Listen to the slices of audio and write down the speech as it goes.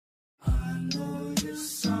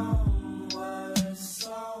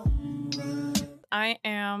I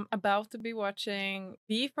am about to be watching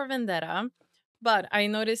V for Vendetta, but I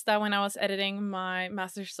noticed that when I was editing my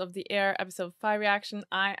Masters of the Air episode 5 reaction,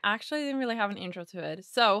 I actually didn't really have an intro to it.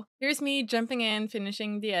 So here's me jumping in,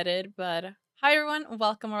 finishing the edit. But hi everyone,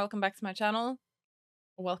 welcome back to my channel.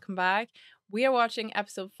 Welcome back. We are watching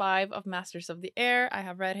episode 5 of Masters of the Air. I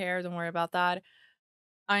have red hair, don't worry about that.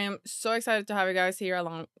 I am so excited to have you guys here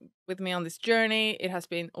along with me on this journey. It has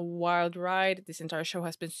been a wild ride. This entire show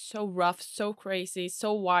has been so rough, so crazy,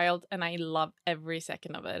 so wild, and I love every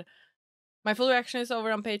second of it. My full reaction is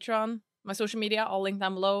over on Patreon. My social media, all linked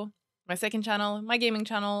down below. My second channel, my gaming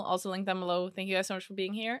channel, also linked down below. Thank you guys so much for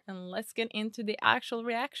being here, and let's get into the actual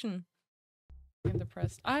reaction. I'm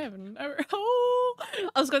depressed. I have never... Oh!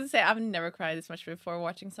 I was going to say I've never cried this much before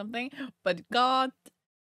watching something, but God,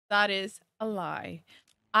 that is a lie.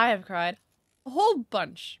 I have cried a whole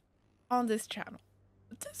bunch on this channel.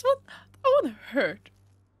 This one, that one hurt.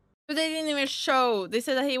 But they didn't even show. They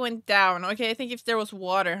said that he went down. Okay, I think if there was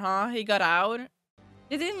water, huh? He got out.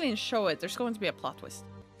 They didn't even show it. There's going to be a plot twist.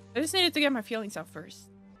 I just needed to get my feelings out first.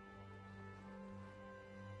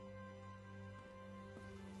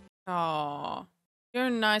 Aww. You're a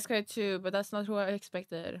nice guy too, but that's not who I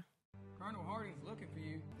expected. Colonel Harding's looking for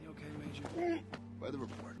you. You okay, Major? Weather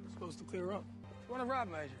report. It's supposed to clear up. You want to rob,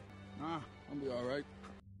 Major? Nah, I'll be all right.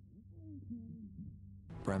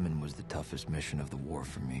 Bremen was the toughest mission of the war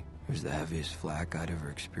for me. It was the heaviest flak I'd ever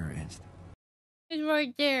experienced. He's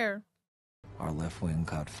right there. Our left wing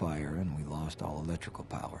caught fire and we lost all electrical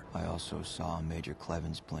power. I also saw Major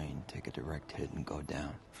Cleven's plane take a direct hit and go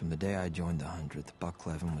down. From the day I joined the 100th, Buck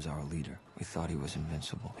Cleven was our leader. We thought he was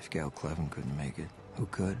invincible. If Gail Cleven couldn't make it, who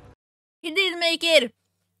could? He didn't make it.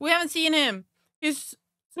 We haven't seen him. He's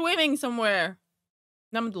swimming somewhere.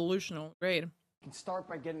 I'm delusional. Great. You can start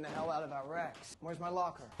by getting the hell out of Iraq. Where's my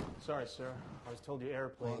locker? Sorry, sir. I was told your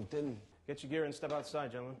airplane. Well, it didn't. Get your gear and step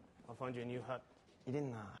outside, gentlemen. I'll find you a new hut. You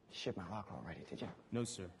didn't ship my locker already, did you? No,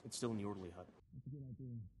 sir. It's still in the orderly hut.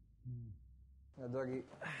 Yeah, Dougie,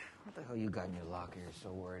 what the hell you got in your locker you're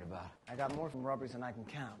so worried about? I got more from rubbers than I can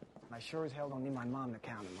count. I sure as hell don't need my mom to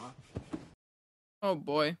count them, huh? Oh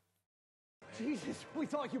boy. Jesus, we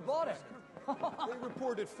thought you bought it. They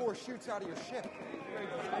reported 4 shoots out of your ship.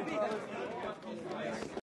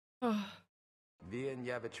 Via and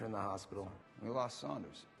Yavich are in the hospital. We lost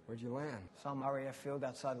Saunders. Where'd you land? Some RAF field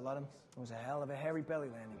outside of Ludham. It was a hell of a hairy belly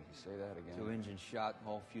landing. You say that again. 2 engines shot,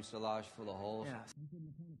 whole fuselage full of holes. Yeah.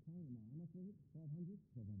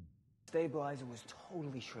 Stabilizer was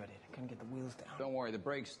totally shredded. I couldn't get the wheels down. Don't worry, the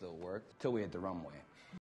brakes still worked till we hit the runway.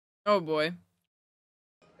 Oh boy.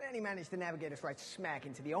 Then he managed to navigate us right smack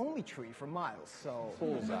into the only tree for miles, so...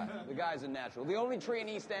 Bullseye. The guy's a natural. The only tree in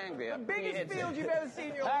East Anglia. The biggest field you've ever seen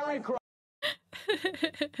in your Harry life.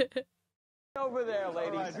 Over there,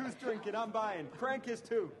 ladies. All right, who's drinking? I'm buying. Frank is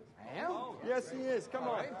too. I am? Yes, he is. Come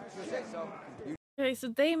on. You say so. Okay, so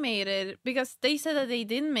they made it because they said that they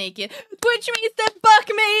didn't make it, which means that Buck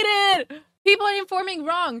made it! People are informing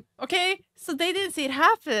wrong, okay? So they didn't see it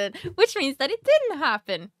happen, which means that it didn't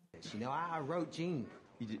happen. You know, I wrote Jean.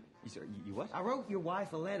 You what? I wrote your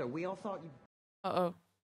wife a letter. We all thought you... Uh-oh.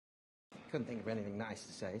 Couldn't think of anything nice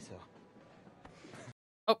to say, so...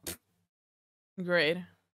 Oh. Great.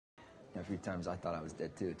 A few times I thought I was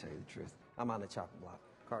dead too, to tell you the truth. I'm on the chopping block.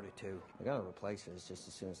 Carter, too. They're gonna replace us just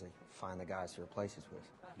as soon as they find the guys to replace us with.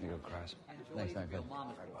 You go, Cross. Thanks, not good.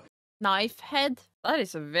 Knife head? That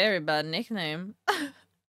is a very bad nickname. I've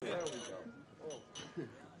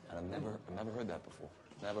never heard that before.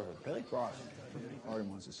 Never heard. Really? Cross. Harding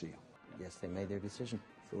wants to see you. Yes, they made their decision.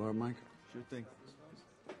 Fill out, Mike? Sure thing.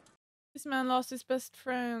 This man lost his best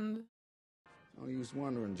friend. No use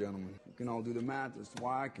wondering, gentlemen. You can all do the math as to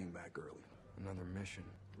why I came back early. Another mission.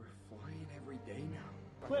 We're flying every day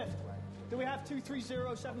now. Cliff, do we have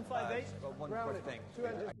 230758? One quick thing.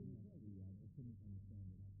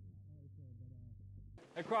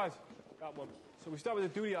 Hey, Cross. Got one. So we start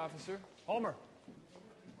with the duty officer. Homer.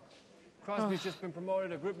 Crosby's just been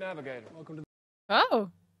promoted to group navigator. Welcome to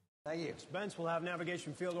Oh, Thank you. Spence will have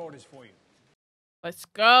navigation field orders for you. let's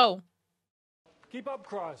go. Keep up,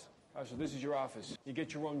 Cross. All right, so this is your office. You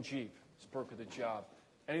get your own Jeep. It's a perk of the job.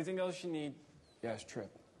 Anything else you need, you ask Trip,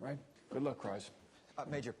 right? Good luck, Cross.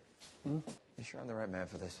 Major. You sure I'm the right man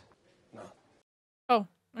for this? No. Oh,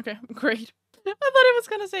 okay, great. I thought he was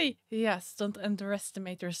gonna say, yes, don't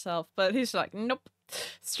underestimate yourself. But he's like, nope.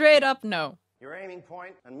 Straight up, no. Your aiming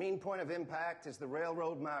point and mean point of impact is the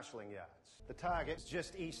railroad marshalling yards. The target is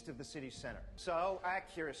just east of the city center. So,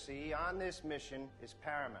 accuracy on this mission is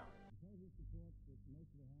paramount.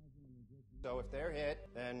 So if they're hit,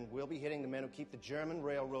 then we'll be hitting the men who keep the German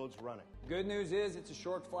railroads running. Good news is it's a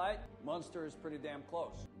short flight. Munster is pretty damn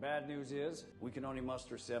close. Bad news is we can only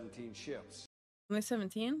muster 17 ships. Only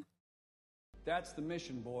 17? That's the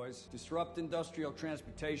mission, boys. Disrupt industrial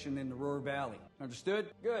transportation in the Ruhr Valley. Understood?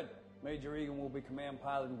 Good. Major Egan will be command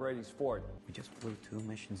pilot in Brady's fort. We just flew 2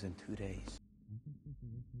 missions in 2 days.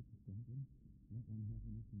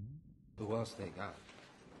 Who else they got?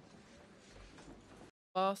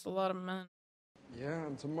 Lost a lot of men. Yeah,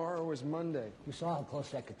 and tomorrow is Monday. You saw how close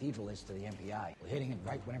that cathedral is to the MPI. We're hitting it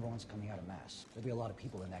right when everyone's coming out of Mass. There'll be a lot of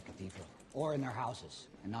people in that cathedral. Or in their houses.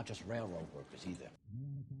 And not just railroad workers, either.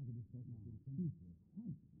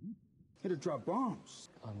 Hit or drop bombs.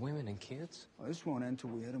 On women and kids? Well, this won't end till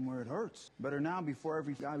we hit him where it hurts. Better now before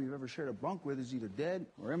every guy we've ever shared a bunk with is either dead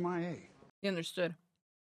or MIA. He understood.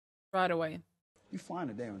 Right away. You flying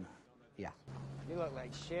today or not? Yeah. You look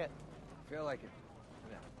like shit. Feel like it.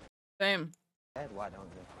 Same. Dead, why don't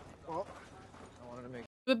you? Well, I wanted to make...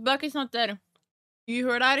 But Bucky's not dead. You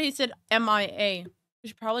heard that? He said MIA.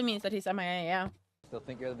 Which probably means that he's MIA, yeah. Still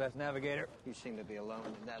think you're the best navigator? You seem to be alone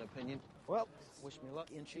in that opinion. Well, wish me luck,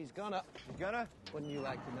 and she's gonna. She's gonna? Wouldn't you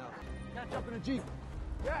like to know? Catch up in a Jeep.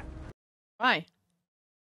 Yeah. Why?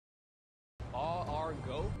 RR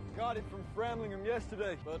Go? Got it from Framlingham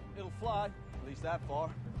yesterday, but it'll fly. At least that far.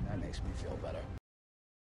 That makes me feel better.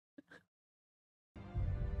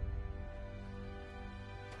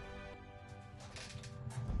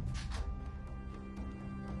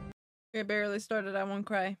 I barely started, I won't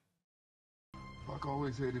cry. Buck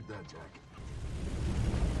always hated that jacket.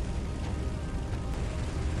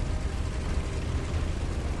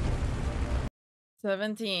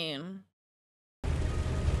 $17.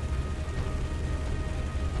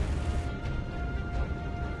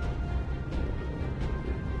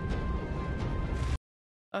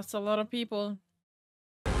 That's a lot of people.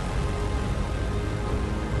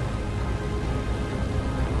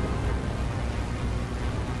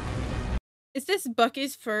 Is this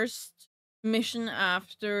Bucky's first mission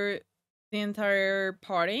after the entire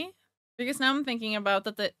party? Because now I'm thinking about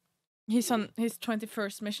that he's on his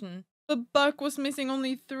 21st mission. But Buck was missing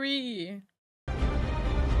only 3.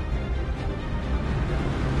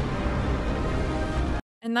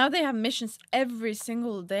 And now they have missions every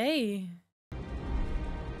single day.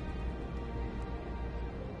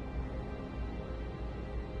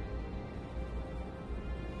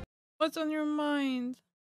 What's on your mind?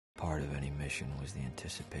 Part of any mission was the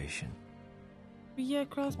anticipation. Yeah,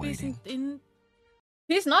 Crosby Waiting. isn't in.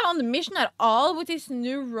 He's not on the mission at all with his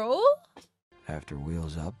new role? After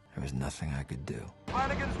Wheels Up, there was nothing I could do.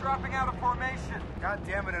 Flanagan's dropping out of formation. God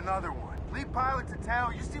damn it, another one. Lead pilot to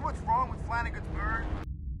town. You see what's wrong with Flanagan's bird?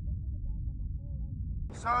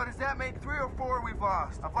 So does that make 3 or 4 we've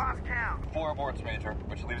lost? I've lost count. 4 aborts, Major,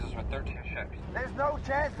 which leaves us with 13 ships. There's no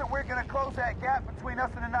chance that we're gonna close that gap between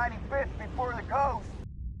us and the 95th before the coast.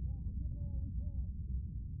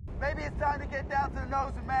 Maybe it's time to get down to the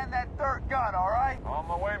nose and man that third gun, all right? On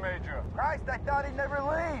my way, Major. Christ, I thought he'd never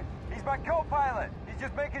leave. He's my co-pilot. He's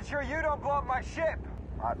just making sure you don't blow up my ship.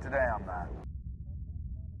 Not today, I'm not.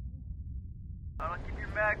 Keep your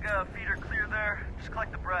mag feeder clear there. Just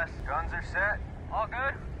collect the breast. Guns are set. All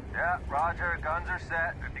good? Yeah, roger. Guns are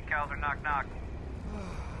set. 50 cals are knock-knock.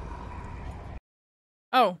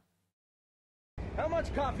 Oh. How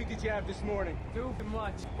much coffee did you have this morning? Too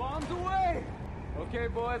much. Bombs away! Okay,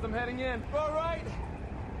 boys, I'm heading in. All right.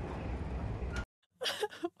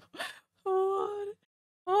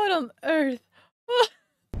 What on earth?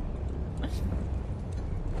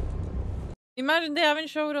 Imagine they haven't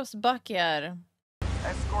showed us Buck yet.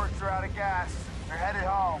 Escorts are out of gas. They're headed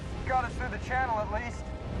home. Got us through the channel at least.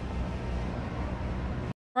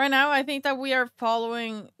 Right now, I think that we are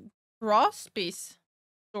following Crosby's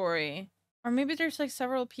story. Or maybe there's like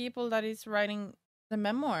several people that is writing the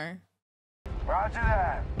memoir. Roger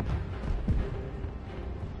that.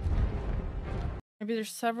 Maybe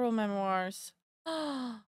there's several memoirs.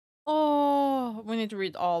 Oh, we need to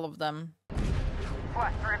read all of them.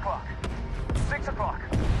 Flight, 3 o'clock. 6 o'clock.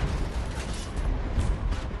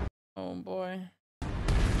 Oh boy.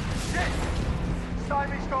 Shit!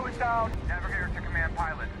 Simon's going down. Navigator to command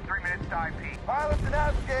pilot. 3 minutes to IP. Pilot to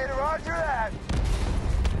navigator, roger that.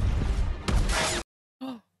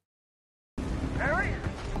 Harry?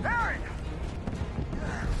 Harry!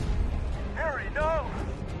 Harry, no!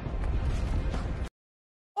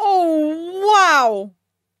 Oh, wow!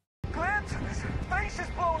 Clint! His face is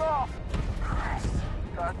blown off! Christ.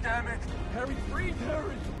 God damn it! Harry, breathe,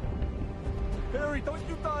 Harry! Harry, don't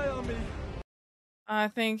you die on me! I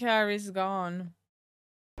think Harry's gone.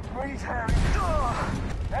 Breathe, Harry! Ugh.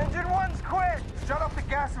 Engine 1's quit. Shut off the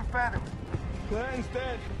gas and feathers. Clanton's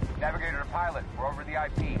dead. Navigator to pilot. We're over the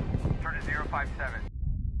IP. Turn to 057.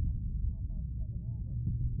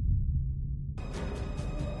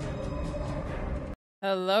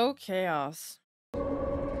 Hello, Chaos.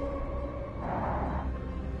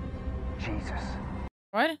 Jesus.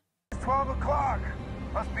 What? It's 12 o'clock.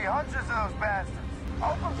 Must be hundreds of those bastards.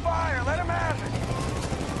 Open fire. Let them have it.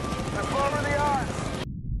 Let's lower the odds.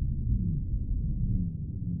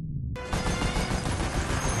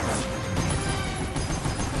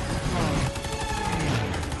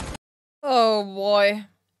 Oh boy.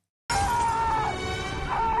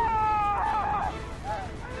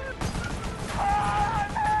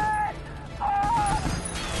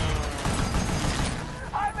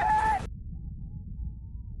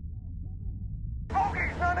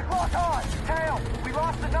 Bogies, 9 o'clock on. Tail, we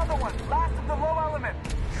lost another one. Last of the low element.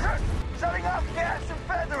 Shutting off gas and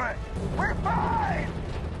feathering. We're fine.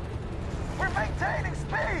 We're maintaining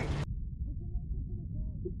speed.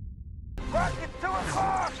 Rocket 2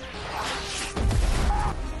 o'clock.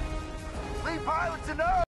 Lead pilot to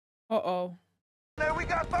know. Uh-oh. There we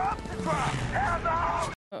got bombs to drop. Hands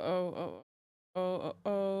off. Uh-oh.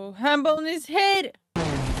 Uh-oh. Hand on his head.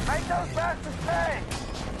 Make those bastards pay.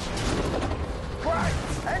 Right.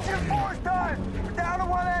 Engine 4's done. We're down to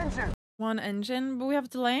one engine. One engine? But we have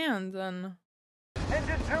to land, then.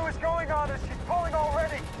 Engine 2 is going on us. She's pulling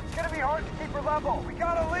already. It's gonna be hard to keep her level. We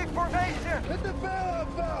gotta leave formation. Hit the bailout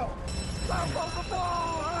valve. Stop on the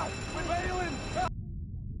ball. We're bailing.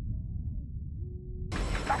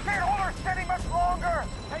 I can't hold her steady much longer.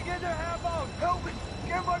 Hang in there, Hambo. Help me.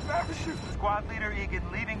 Get my parachute. Squad leader Egan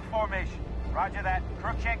leaving formation. Roger that.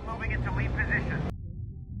 Crookshank moving into lead position.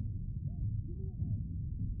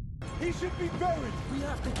 He should be buried. We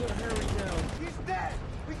have to get Harry down. He's dead.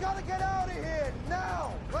 We gotta get out of here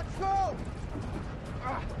now. Let's go.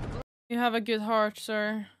 You have a good heart,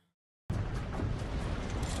 sir.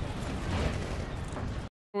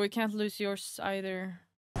 We can't lose yours either.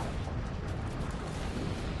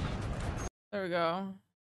 There we go.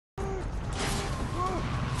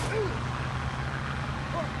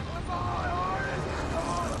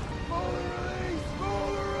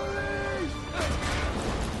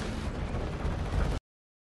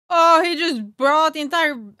 Oh, he just brought the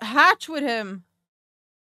entire hatch with him.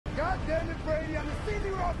 God damn it, Brady, I'm the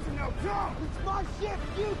senior officer now. Jump! It's my ship,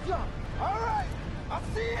 you jump! Alright! I'll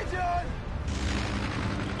see you, John!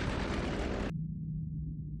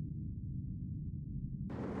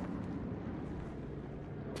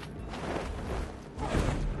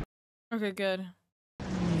 Okay, good.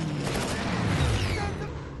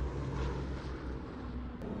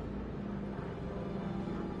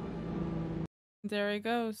 There he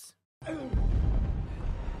goes.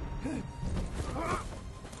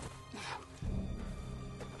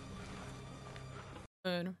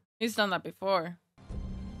 Good. He's done that before.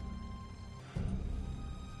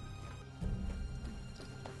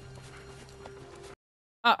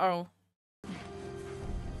 Uh-oh.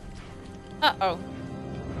 Uh-oh.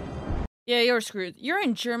 Yeah, you're screwed. You're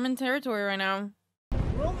in German territory right now.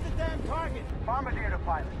 We're over the damn target. Bombardier to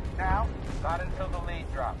pilot. Now? Not until the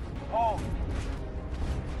lead drops. Hold.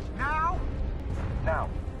 Now? Now.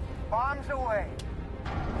 Bombs away.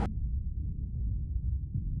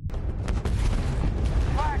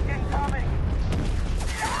 Flak incoming.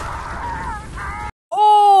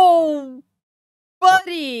 Oh!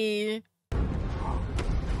 Buddy!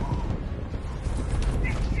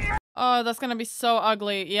 Oh, that's gonna be so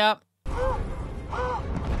ugly. Yep.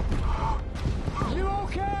 You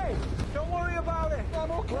okay? Don't worry about it.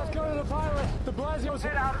 I'm okay. Let's go to the pilot. The Blasio's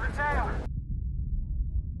hit out of the tail.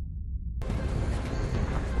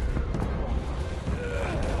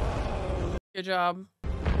 Good job.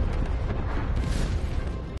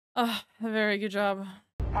 Ah, very good job.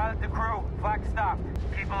 Pilot the crew. Flak stopped.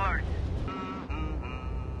 Keep alert.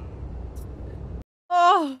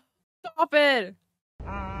 Oh, stop it!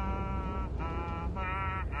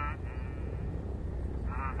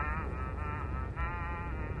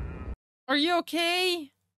 Are you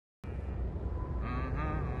okay?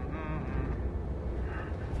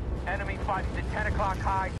 Enemy fighting at 10 o'clock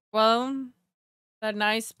high. Well, that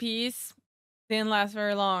nice piece didn't last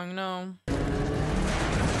very long, no.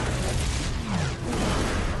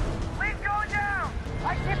 Lead going down!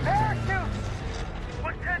 I see parachutes!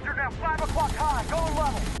 One tender now, 5 o'clock high, going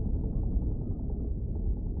level.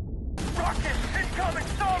 Rocket, incoming,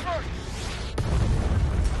 starboard!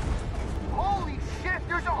 Holy shit,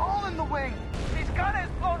 there's a hole in the wing! His gun has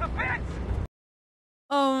blown to bits!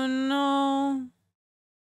 Oh no.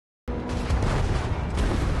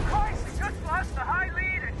 Christ, he just lost the high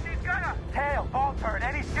lead and she's gonna... Tail, ball turn,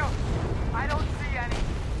 any shoot!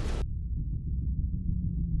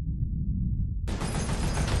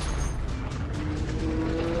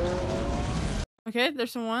 Okay,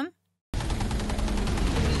 there's one.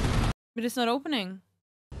 But it's not opening.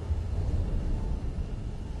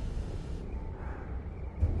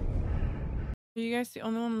 Are you guys the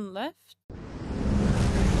only one left?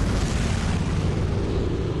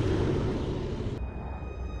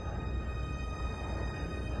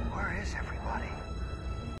 Where is everybody?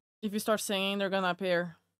 If you start singing, they're gonna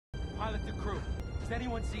appear. Pilot to crew. Does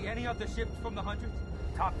anyone see any other ships from the hundreds?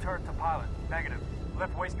 Top turret to pilot. Negative.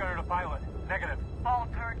 Left waist gunner to pilot. Negative. Fall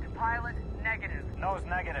turret to pilot. Negative. Nose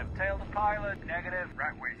negative. Tail to pilot. Negative.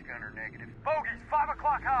 Right waist gunner. Negative. Bogies 5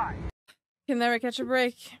 o'clock high. Can never catch a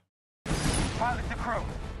break. Pilot to crew.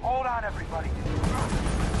 Hold on, everybody.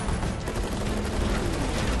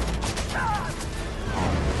 Ah!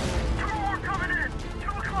 2 more coming in. 2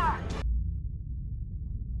 o'clock.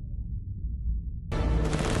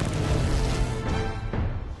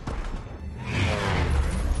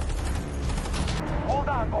 Hold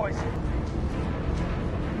on, boys.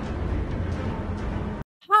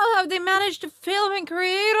 How have they managed to film and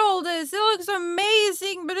create all this? It looks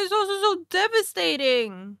amazing, but it's also so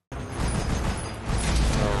devastating.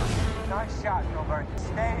 Nice shot, Gilbert.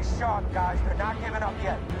 Stay sharp, guys. They're not giving up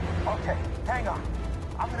yet. Okay, hang on.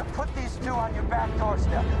 I'm gonna put these 2 on your back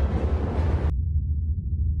doorstep.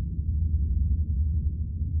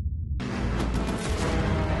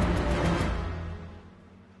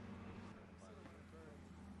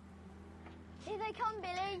 Here they come,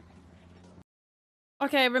 Billy.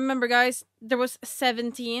 Okay, remember guys, there was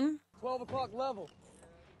 17. 12 o'clock level.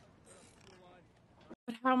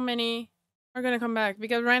 But how many are gonna come back?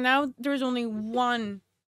 Because right now, there's only 1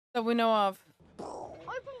 that we know of. Open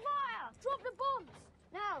fire! Drop the bombs!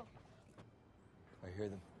 Now! I hear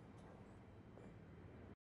them.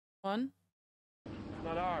 1.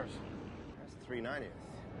 Not ours. That's 390th.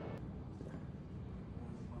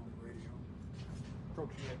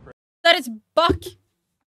 That is Buck!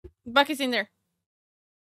 Buck is in there.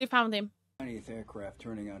 They found him. 90th aircraft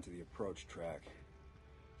turning onto the approach track.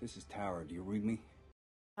 This is Tower, do you read me?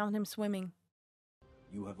 Found him swimming.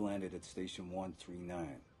 You have landed at Station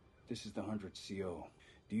 139. This is the 100th CO.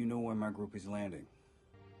 Do you know where my group is landing?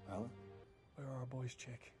 Pilot? Where are our boys,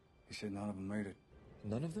 Chick? He said none of them made it.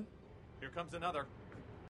 None of them? Here comes another.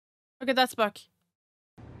 Okay, that's Buck.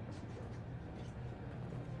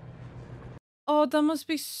 Oh, that must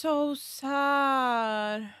be so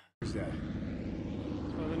sad. Who's that?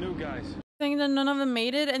 Oh, the new guys. Saying that none of them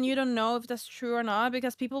made it, and you don't know if that's true or not,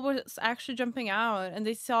 because people were actually jumping out, and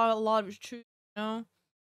they saw a lot of truth, you know?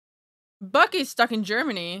 Bucky's stuck in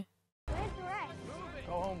Germany. Where's the rest?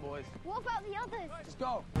 Go home, boys. What about the others? Let's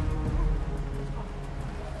go.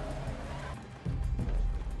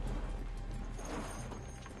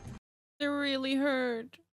 They're really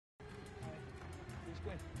hurt. He's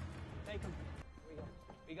good. Take him. Here we go.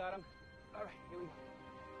 We got him. All right, here we go.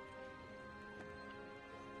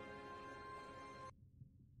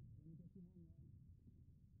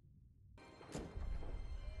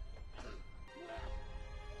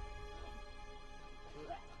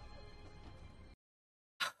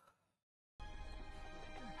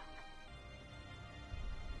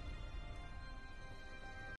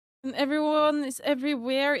 And everyone is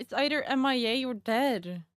everywhere. It's either MIA or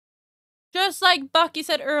dead. Just like Bucky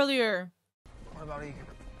said earlier. What about Egan?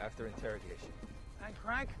 After interrogation. And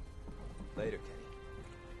Crank? Later, Kenny.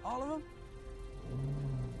 All of them?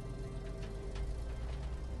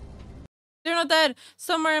 They're not dead.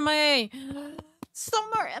 Some are MIA. Some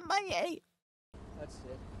are MIA. That's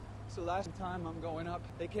it. It's the last time I'm going up.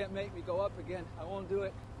 They can't make me go up again. I won't do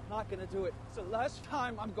it. Not gonna do it. It's the last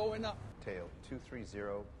time I'm going up. Tail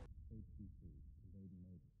 230.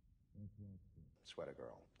 Sweater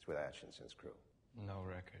girl. It's with Atchinson's crew. No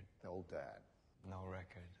record. Old dad. No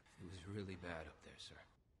record. It was really bad up there, sir.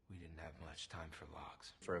 We didn't have much time for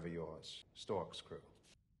logs. Forever yours. Stork's crew.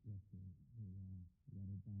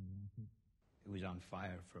 It was on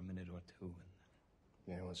fire for a minute or 2.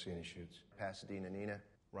 You anyone see any shoots? Pasadena Nina?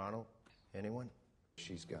 Ronald? Anyone?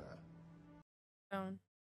 She's gonna Down.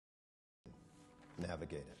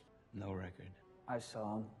 navigate it. No record. I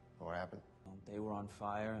saw them. What happened? They were on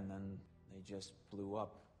fire and then they just blew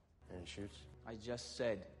up. Any shoots? I just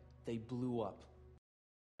said they blew up.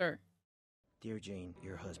 Sure. Dear Jane,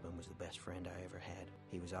 your husband was the best friend I ever had.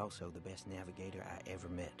 He was also the best navigator I ever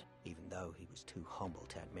met, even though he was too humble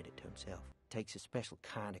to admit it to himself. It takes a special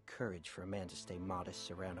kind of courage for a man to stay modest,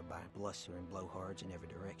 surrounded by bluster and blowhards in every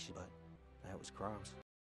direction, but that was Cross.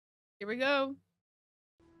 Here we go.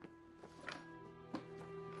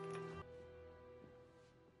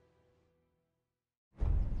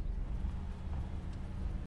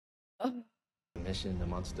 Mission the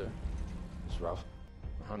monster. It's rough.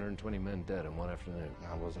 120 men dead in one afternoon.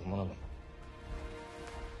 I wasn't one of them.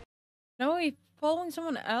 No, he's following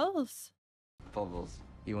someone else. Bubbles,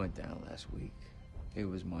 you went down last week. It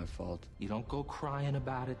was my fault. You don't go crying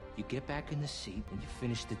about it. You get back in the seat and you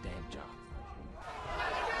finish the damn job.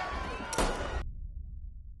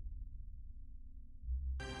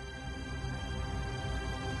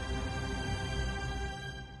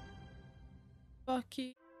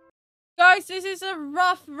 Bucky. Guys, this is a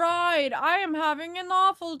rough ride. I am having an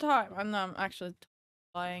awful time. I'm actually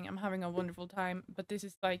lying. I'm having a wonderful time, but this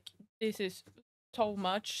is so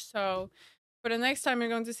much. So for the next time you're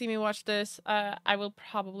going to see me watch this, I will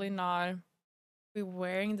probably not be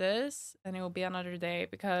wearing this, and it will be another day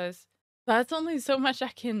because that's only so much I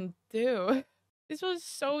can do. This was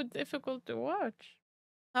so difficult to watch.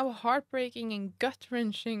 How heartbreaking and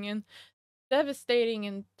gut-wrenching and devastating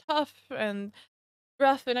and tough and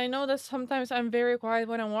rough. And I know that sometimes I'm very quiet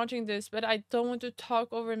when I'm watching this, but I don't want to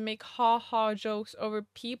talk over and make ha-ha jokes over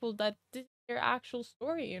people that this is their actual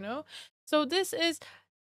story, you know? So this is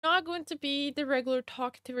not going to be the regular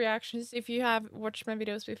talkative reactions. If you have watched my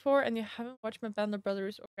videos before and you haven't watched my Band of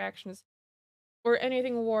Brothers or reactions or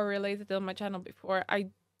anything war related on my channel before, I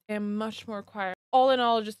am much more quiet. All in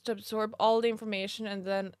all, just to absorb all the information, and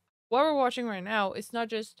then what we're watching right now is not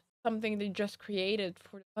just something they just created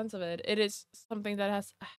for the fun of it. It is something that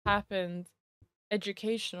has happened,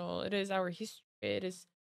 educational. It is our history. It is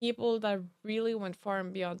people that really went far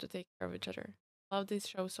and beyond to take care of each other. Love this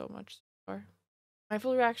show so much so far. My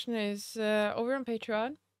full reaction is over on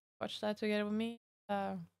Patreon. Watch that together with me.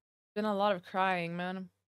 Been a lot of crying, man.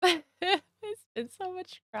 It's been so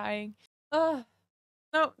much crying. No,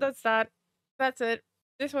 that's that. That's it.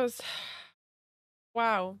 This was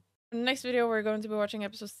wow. In the next video, we're going to be watching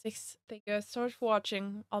episode 6. Thank you guys so much for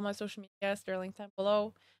watching. All my social media, they're linked down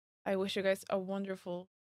below. I wish you guys a wonderful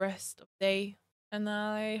rest of the day, and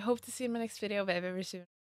I hope to see you in my next video very, very soon.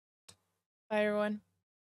 Bye, everyone.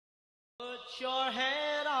 Put your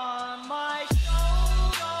head on